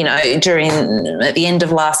 during at the end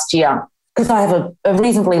of last year, because I have a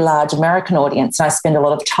reasonably large American audience and I spend a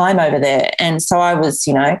lot of time over there. And so I was,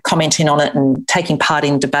 commenting on it and taking part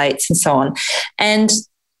in debates and so on. And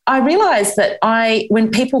I realised that when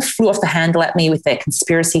people flew off the handle at me with their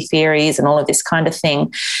conspiracy theories and all of this kind of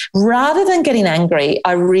thing, rather than getting angry,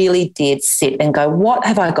 I really did sit and go, what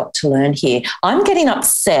have I got to learn here? I'm getting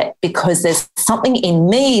upset because there's something in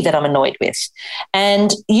me that I'm annoyed with.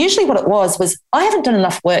 And usually what it was I haven't done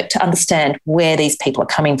enough work to understand where these people are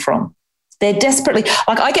coming from. They're desperately,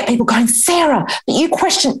 I get people going, Sarah, but you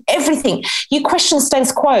question everything. You question the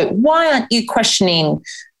status quo. Why aren't you questioning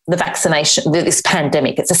the vaccination, this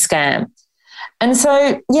pandemic? It's a scam. And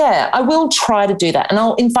so, I will try to do that. And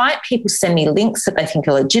I'll invite people to send me links that they think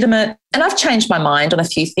are legitimate. And I've changed my mind on a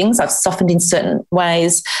few things. I've softened in certain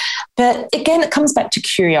ways. But again, it comes back to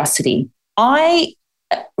curiosity. I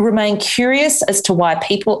remain curious as to why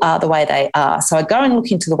people are the way they are. So I go and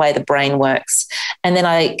look into the way the brain works, and then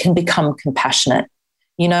I can become compassionate.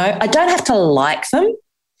 I don't have to like them,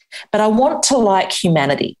 but I want to like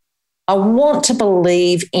humanity. I want to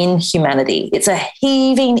believe in humanity. It's a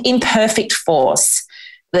heaving, imperfect force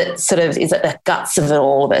that sort of is at the guts of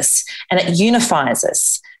all of us, and it unifies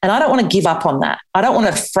us. And I don't want to give up on that. I don't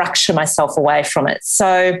want to fracture myself away from it.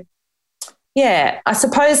 So, I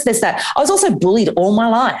suppose there's that. I was also bullied all my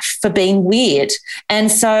life for being weird.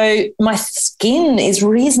 And so my skin is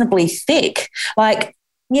reasonably thick. My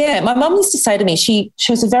mum used to say to me,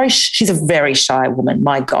 she's a very shy woman,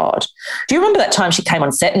 my God. Do you remember that time she came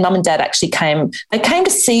on set and Mum and Dad actually came to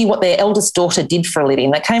see what their eldest daughter did for a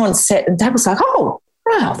living. They came on set and Dad was like, oh,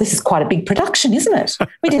 wow, this is quite a big production, isn't it?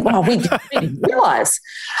 We didn't realise.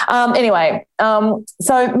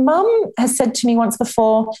 So Mum has said to me once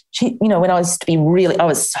before, when I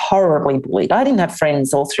was horribly bullied. I didn't have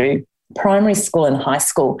friends all through primary school and high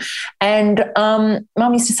school. And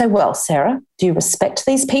Mum used to say, well, Sarah, do you respect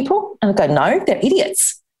these people? And I'd go, no, they're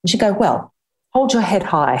idiots. And she'd go, well, hold your head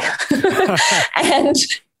high. And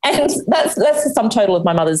that's the sum total of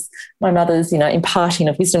my mother's imparting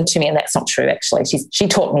of wisdom to me, and that's not true actually. She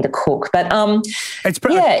taught me to cook, but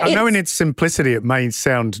I know in its simplicity it may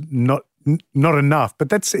sound not enough,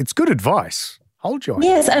 but it's good advice. Hold your head.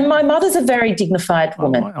 Yes, and my mother's a very dignified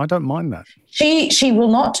woman. I don't mind that. She will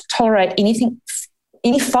not tolerate anything,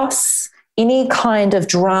 any fuss, any kind of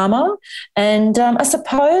drama, and I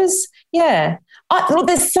suppose, look,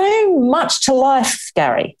 there's so much to life,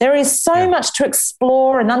 Gary. There is so much to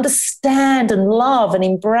explore and understand and love and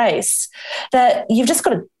embrace that you've just got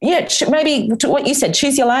to, maybe to what you said,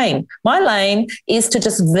 choose your lane. My lane is to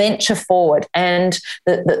just venture forward, and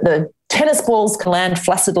the tennis balls can land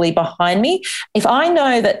flaccidly behind me. If I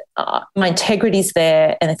know that my integrity's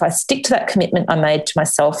there, and if I stick to that commitment I made to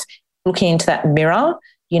myself, looking into that mirror,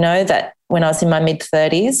 that when I was in my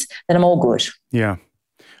mid-30s, then I'm all good. Yeah.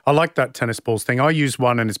 I like that tennis balls thing. I use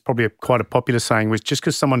one, and it's probably quite a popular saying, which just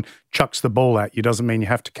because someone chucks the ball at you doesn't mean you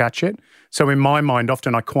have to catch it. So in my mind,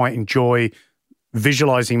 often I quite enjoy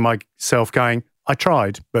visualising myself going, I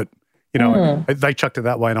tried, but, they chucked it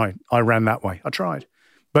that way and I ran that way. I tried.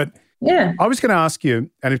 But I was going to ask you,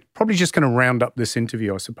 and it's probably just going to round up this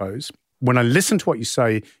interview, I suppose. When I listen to what you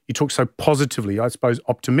say, you talk so positively, I suppose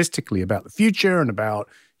optimistically about the future and about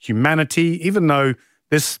humanity, even though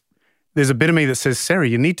there's a bit of me that says, Sarah,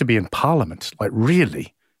 you need to be in Parliament. Like,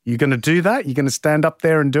 really? You're going to do that? You're going to stand up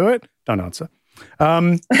there and do it? Don't answer.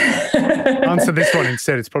 Answer this one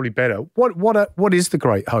instead. It's probably better. What is the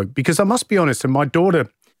great hope? Because I must be honest, and my daughter,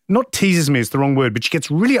 not teases me is the wrong word, but she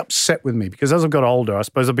gets really upset with me because as I've got older, I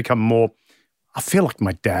suppose I've become more, I feel like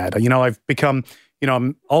my dad. I've become,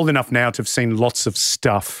 I'm old enough now to have seen lots of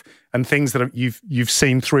stuff and things that you've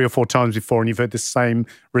seen 3 or 4 times before and you've heard the same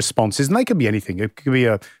responses. And they could be anything. It could be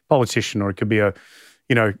a politician or it could be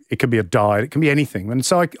it could be a diet. It can be anything. And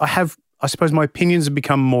so I suppose my opinions have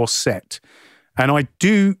become more set. And I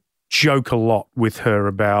do joke a lot with her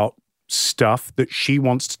about stuff that she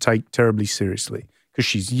wants to take terribly seriously because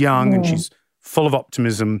she's young and she's full of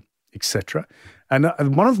optimism, etc. And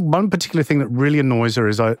one particular thing that really annoys her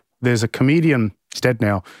is there's a comedian, he's dead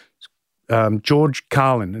now, George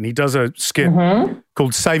Carlin, and he does a skit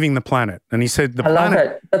called Saving the Planet. And he said I love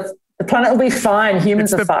it. The planet will be fine.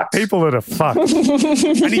 Humans are fucked. People that are fucked.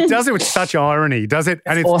 And he does it with such irony. He does it.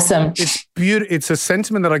 And it's awesome. It's beautiful. It's a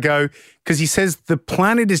sentiment that I go, because he says the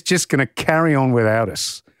planet is just going to carry on without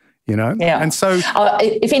us. Yeah. And so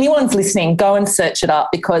if anyone's listening, go and search it up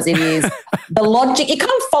because it is the logic. You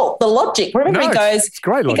can't fault the logic. Remember, he goes, it's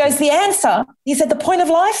great logic. He goes, the answer, he said, the point of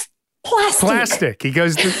life, plastic. He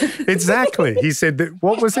goes, exactly. He said that,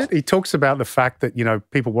 what was it? He talks about the fact that,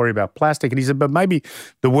 people worry about plastic. And he said, but maybe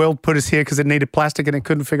the world put us here because it needed plastic and it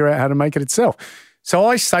couldn't figure out how to make it itself. So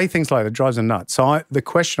I say things like that, drives them nuts. So the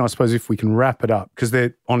question, I suppose, if we can wrap it up, because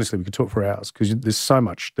honestly, we could talk for hours because there's so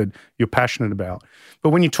much that you're passionate about.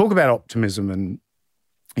 But when you talk about optimism and,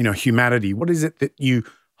 humanity, what is it that you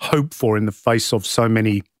hope for in the face of so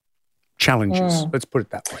many challenges? Let's put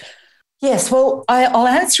it that way. Yes, well, I'll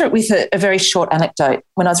answer it with a very short anecdote.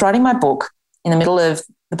 When I was writing my book in the middle of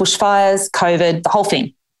the bushfires, COVID, the whole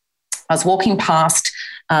thing, I was walking past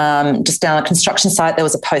just down a construction site, there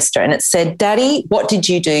was a poster and it said, Daddy, what did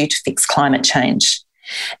you do to fix climate change?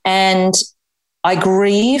 And I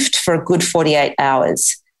grieved for a good 48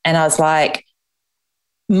 hours. And I was like,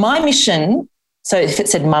 my mission, so if it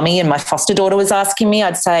said Mummy and my foster daughter was asking me,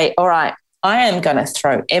 I'd say, all right, I am going to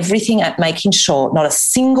throw everything at making sure not a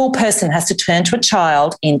single person has to turn to a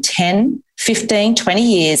child in 10, 15, 20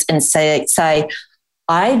 years and say,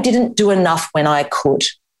 I didn't do enough when I could.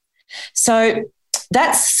 So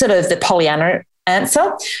that's sort of the Pollyanna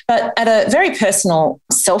answer. But at a very personal,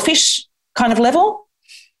 selfish kind of level,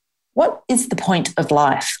 what is the point of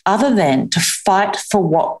life other than to fight for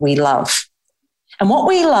what we love? And what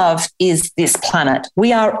we love is this planet.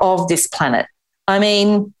 We are of this planet. I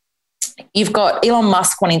mean, you've got Elon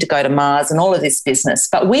Musk wanting to go to Mars and all of this business,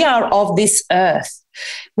 but we are of this earth.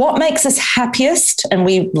 What makes us happiest, and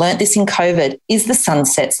we learnt this in COVID, is the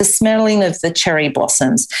sunsets, the smelling of the cherry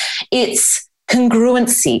blossoms. It's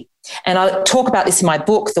congruency. And I talk about this in my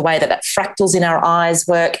book, the way that fractals in our eyes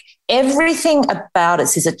work. Everything about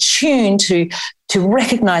us is attuned to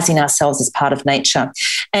recognizing ourselves as part of nature.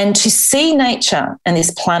 And to see nature and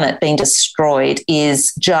this planet being destroyed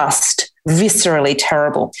is just viscerally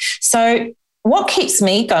terrible. So what keeps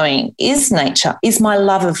me going is nature, is my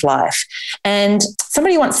love of life. And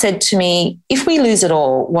somebody once said to me, if we lose it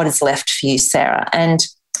all, what is left for you, Sarah? And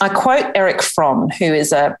I quote Erich Fromm, who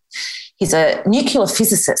is he's a nuclear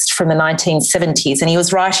physicist from the 1970s, and he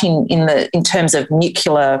was writing in terms of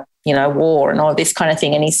nuclear, war and all this kind of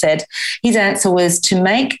thing. And he said his answer was to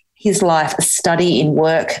make his life a study in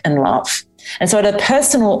work and love. And so at a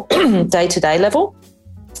personal day-to-day level,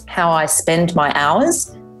 how I spend my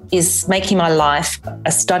hours is making my life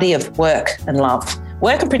a study of work and love.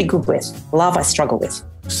 Work I'm pretty good with. Love I struggle with.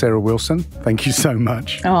 Sarah Wilson, thank you so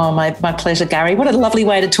much. Oh, my pleasure, Gary. What a lovely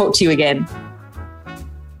way to talk to you again.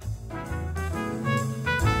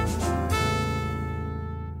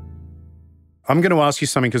 I'm going to ask you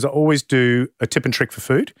something because I always do a tip and trick for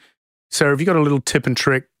food. Sarah, have you got a little tip and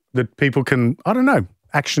trick that people can,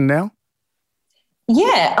 action now?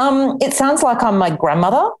 Yeah, it sounds like I'm my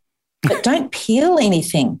grandmother, but don't peel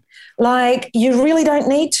anything. Like, you really don't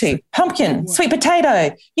need to. Pumpkin, sweet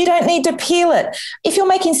potato, you don't need to peel it. If you're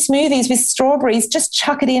making smoothies with strawberries, just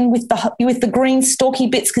chuck it in with the green stalky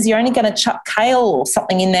bits because you're only going to chuck kale or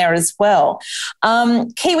something in there as well.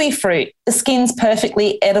 Kiwi fruit, the skin's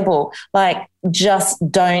perfectly edible. Like, just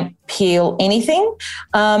don't peel anything.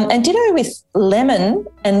 And ditto with lemon.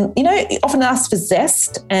 And, you often ask for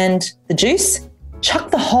zest and the juice. Chuck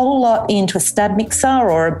the whole lot into a stab mixer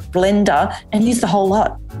or a blender and use the whole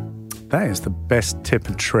lot. That is the best tip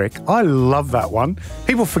and trick. I love that one.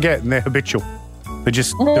 People forget and they're habitual. They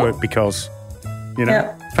just do it because,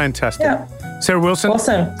 fantastic. Yeah. Sarah Wilson,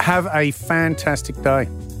 awesome. Have a fantastic day.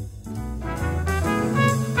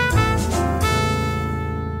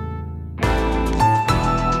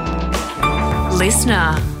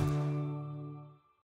 Listener.